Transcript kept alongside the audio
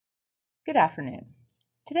Good afternoon.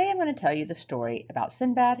 Today I'm going to tell you the story about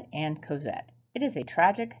SINbad and COSette. It is a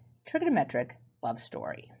tragic, trigonometric love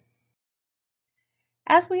story.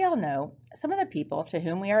 As we all know, some of the people to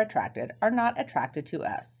whom we are attracted are not attracted to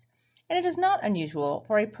us, and it is not unusual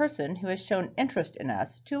for a person who has shown interest in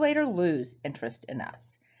us to later lose interest in us.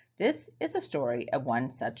 This is the story of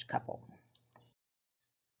one such couple.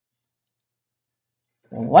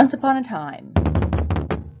 Once upon a time,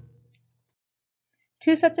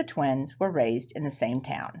 two sets of twins were raised in the same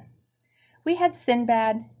town. We had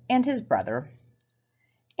SINbad and his brother,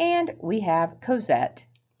 and we have COSette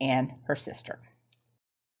and her sister.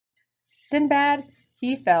 SINbad,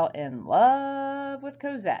 he fell in love with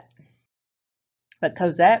COSette. But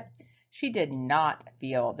COSette, she did not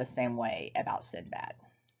feel the same way about SINbad.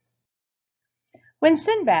 When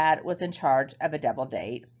SINbad was in charge of a double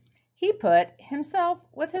date, he put himself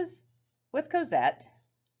with COSette,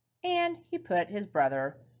 and he put his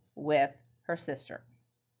brother with her sister.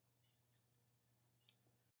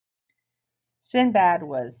 SINbad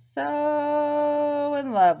was so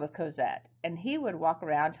in love with COSette, and he would walk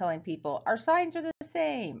around telling people, our signs are the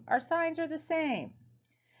same, our signs are the same.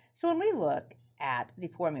 So when we look at the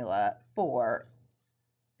formula for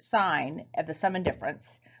sine of the sum and difference,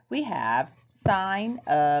 we have sine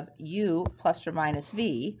of u plus or minus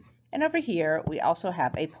v, and over here we also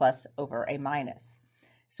have a plus over a minus.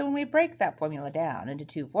 So when we break that formula down into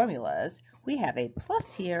two formulas, we have a plus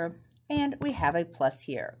here and we have a plus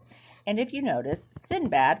here. And if you notice,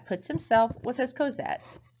 SINbad puts himself with his COSette,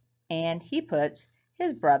 and he puts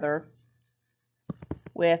his brother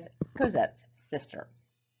with COSette's sister.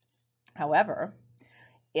 However,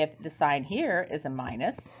 if the sign here is a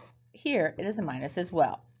minus, here it is a minus as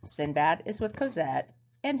well. SINbad is with COSette,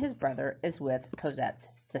 and his brother is with COSette's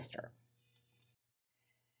sister.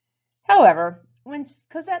 However, when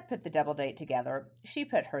COSette put the double date together, she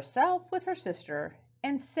put herself with her sister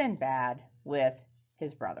and SINbad with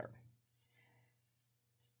his brother.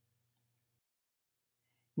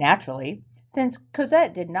 Naturally, since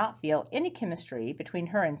COSette did not feel any chemistry between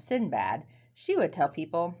her and SINbad, she would tell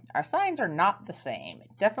people, our signs are not the same.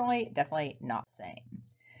 Definitely not the same.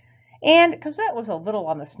 And COSette was a little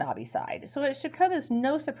on the snobby side, so it should come as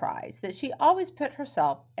no surprise that she always put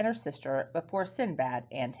herself and her sister before SINbad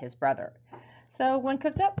and his brother. So when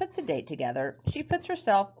COSette puts a date together, she puts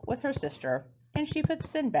herself with her sister, and she puts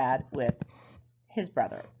SINbad with his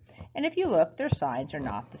brother. And if you look, their signs are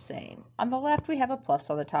not the same. On the left, we have a plus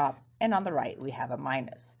on the top, and on the right, we have a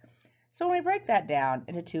minus. So when we break that down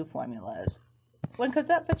into two formulas, when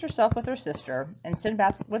COSette puts herself with her sister and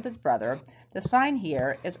SINbad with his brother, the sign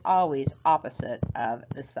here is always opposite of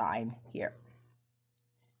the sign here.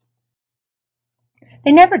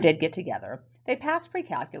 They never did get together. They passed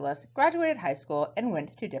pre-calculus, graduated high school, and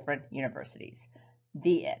went to different universities.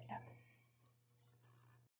 The end.